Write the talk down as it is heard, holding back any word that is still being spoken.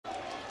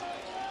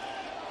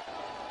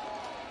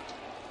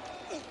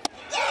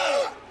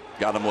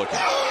Got him looking.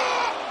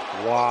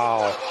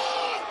 Wow.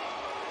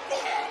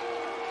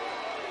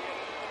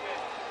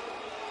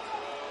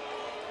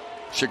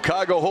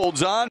 Chicago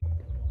holds on.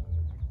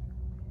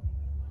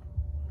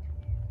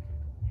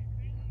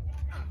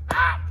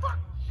 Fuck,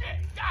 shit,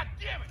 God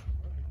damn it.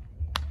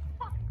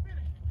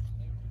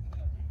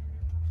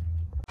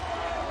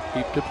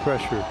 Keep the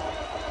pressure.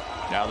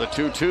 Now the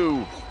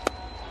 2-2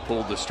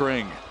 pulled the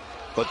string,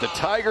 but the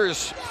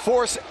Tigers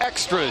force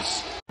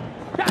extras.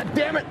 God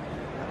damn it.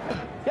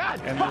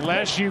 God,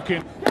 Unless you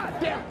can. God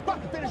damn it.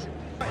 Fucking finish it.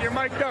 You're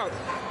mic'd up.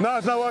 No,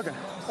 it's not working.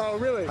 Oh,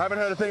 really? Haven't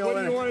heard a thing all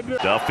What do you want to do?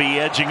 Duffy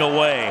edging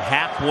away,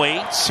 half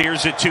weights.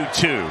 Here's a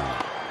 2-2.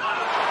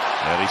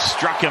 And he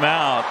struck him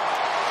out.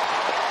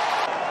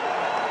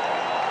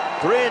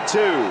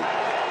 3-2.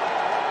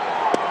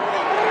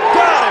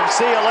 Got him.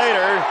 See you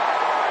later.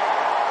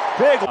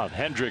 Big.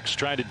 Hendriks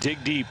trying to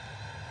dig deep.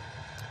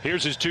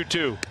 Here's his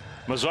 2-2.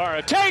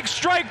 Mazzara takes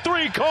strike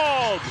 3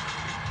 called.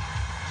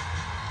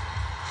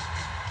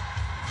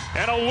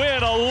 And a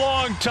win, a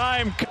long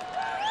time.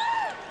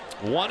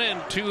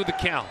 1-2 the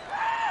count.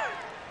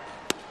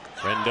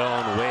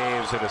 Rendon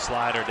waves at a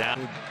slider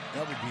down.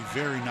 That would be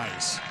very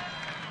nice.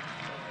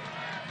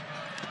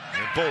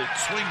 And Bolt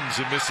swings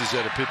and misses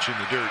at a pitch in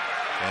the dirt.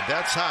 And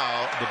that's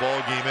how the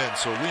ball game ends.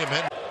 So Liam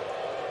Hendriks.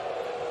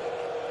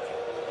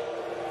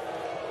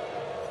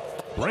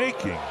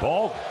 Breaking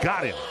ball,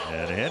 got him.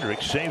 And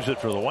Hendriks saves it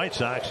for the White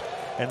Sox.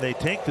 And they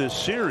take this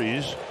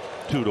series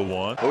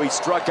 2-1. Who he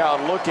struck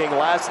out looking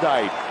last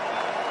night.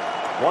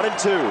 1-2.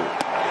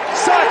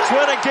 Sox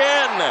win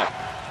again.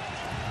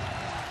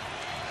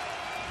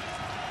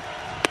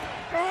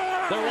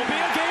 There will be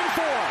a game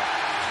 4.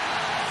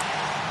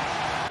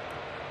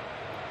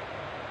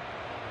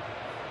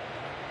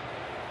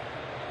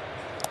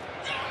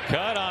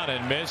 Cut on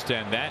and missed,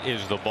 and that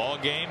is the ball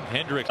game.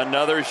 Hendriks.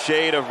 Another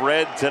shade of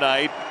red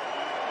tonight.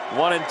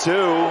 1-2.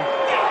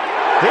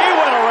 He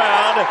went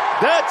around.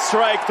 That's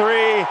strike 3.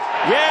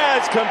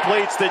 Yes,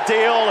 completes the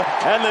deal.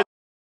 And the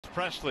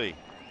Presley.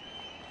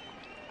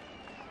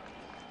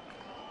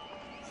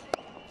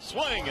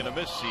 Swing and a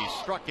miss. He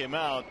struck him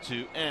out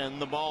to end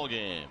the ball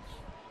game.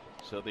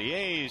 So the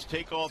A's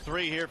take all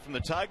 3 here from the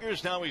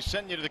Tigers. Now we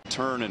send you to the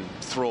Turn and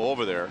throw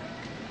over there.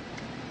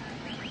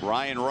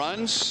 Ryan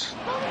runs,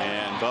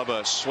 and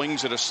Bubba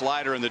swings at a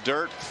slider in the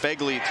dirt.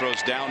 Fegley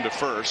throws down to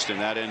first, and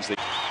that ends the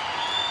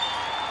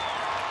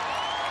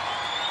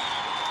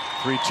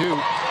 3-2.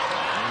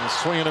 And a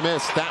swing and a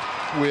miss. That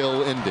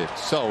will end it.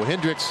 So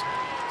Hendriks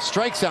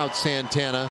strikes out Santana.